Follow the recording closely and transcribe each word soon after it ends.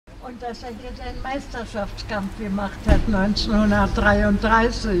und dass er hier seinen Meisterschaftskampf gemacht hat,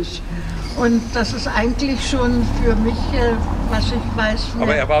 1933. Und das ist eigentlich schon für mich, was ich weiß...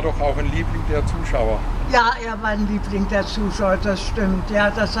 Aber er war doch auch ein Liebling der Zuschauer. Ja, er war ein Liebling der Zuschauer, das stimmt.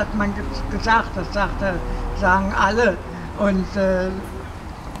 Ja, das hat man gesagt, das sagen alle. Und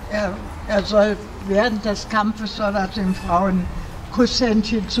er soll während des Kampfes den Frauen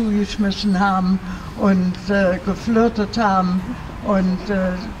Kusshändchen zugeschmissen haben und geflirtet haben. Und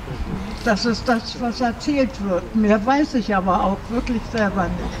das ist das, was erzählt wird. Mehr weiß ich aber auch wirklich selber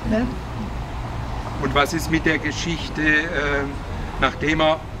nicht. Ne? Und was ist mit der Geschichte, nachdem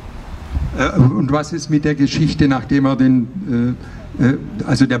er den,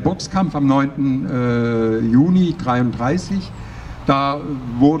 also der Boxkampf am 9. Juni 1933, da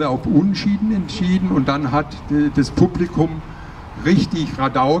wurde auf Unentschieden entschieden und dann hat das Publikum richtig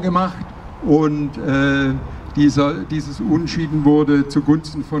Radau gemacht und dieses Unentschieden wurde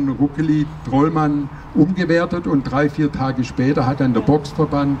zugunsten von Trollmann umgewertet und 3-4 Tage später hat dann der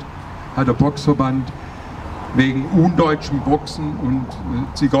Boxverband wegen undeutschen Boxen und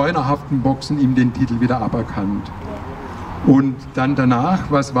zigeunerhaften Boxen ihm den Titel wieder aberkannt. Und dann danach,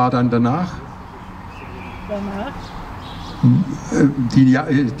 was war dann danach?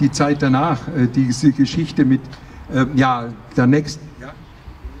 Die Zeit danach, diese Geschichte mit, ja, der nächsten... Ja,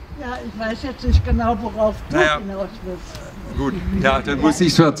 ich weiß jetzt nicht genau, worauf du hinaus willst. Gut, ja, dann muss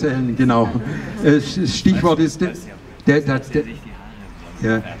ich es erzählen, genau. Stichwort ist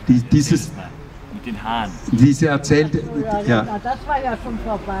dieses... Mit den Haaren. Diese erzählte... Ja. Das war ja schon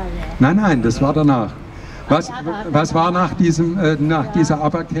vorbei. Ja. Nein, das war danach. Was war nach dieser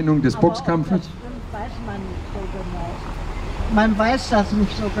Aberkennung des Boxkampfes? Das weiß man nicht so genau. Man weiß das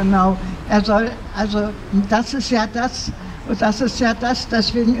nicht so genau. Das ist ja das,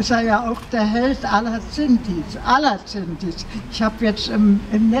 deswegen ist er ja auch der Held aller Sintis. Ich habe jetzt im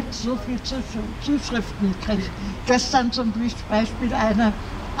Netz so viele Zuschriften gekriegt. Gestern zum Beispiel eine,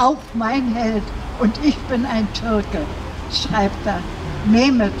 auch mein Held und ich bin ein Türke, schreibt er.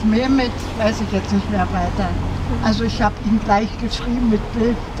 Mehmet, weiß ich jetzt nicht mehr weiter. Also ich habe ihm gleich geschrieben mit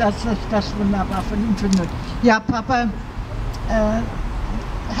Bild, dass ich das wunderbar von ihm finde. Ja, Papa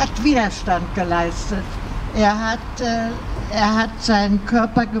hat Widerstand geleistet. Er hat seinen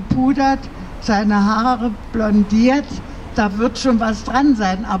Körper gepudert, seine Haare blondiert. Da wird schon was dran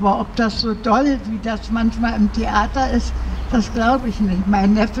sein, aber ob das so doll, wie das manchmal im Theater ist, das glaube ich nicht.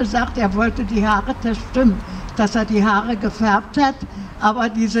 Mein Neffe sagt, er wollte die Haare, das stimmt, dass er die Haare gefärbt hat, aber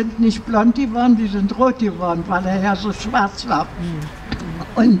die sind nicht blond geworden, die sind rot geworden, weil er ja so schwarz war.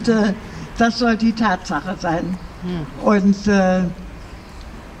 Und das soll die Tatsache sein. Und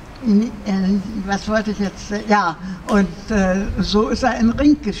was wollte ich jetzt? Ja, und so ist er in den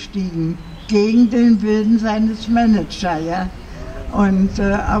Ring gestiegen, gegen den Willen seines Managers. Ja? Und,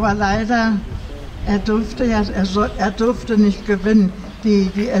 aber leider, er durfte nicht gewinnen.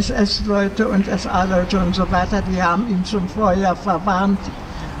 Die SS-Leute und SA-Leute und so weiter, die haben ihn schon vorher verwarnt.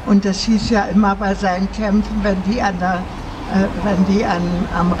 Und das hieß ja immer bei seinen Kämpfen, wenn die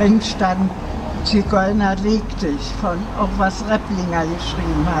am Ring standen, Zigeuner, leg dich, auch was Repplinger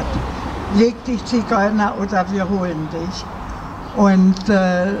geschrieben hat. Leg dich, Zigeuner, oder wir holen dich. Und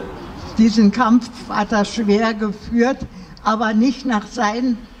diesen Kampf hat er schwer geführt, aber nicht nach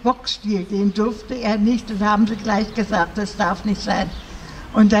seinem Boxstil. Den durfte er nicht, das haben sie gleich gesagt, das darf nicht sein.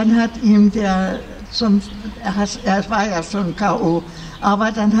 Und dann hat ihm er war ja schon K.O., aber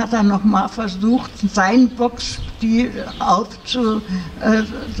dann hat er noch mal versucht, seinen Boxstil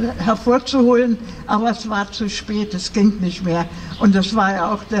hervorzuholen, aber es war zu spät, es ging nicht mehr. Und das war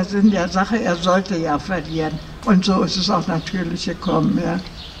ja auch der Sinn der Sache, er sollte ja verlieren. Und so ist es auch natürlich gekommen. Ja.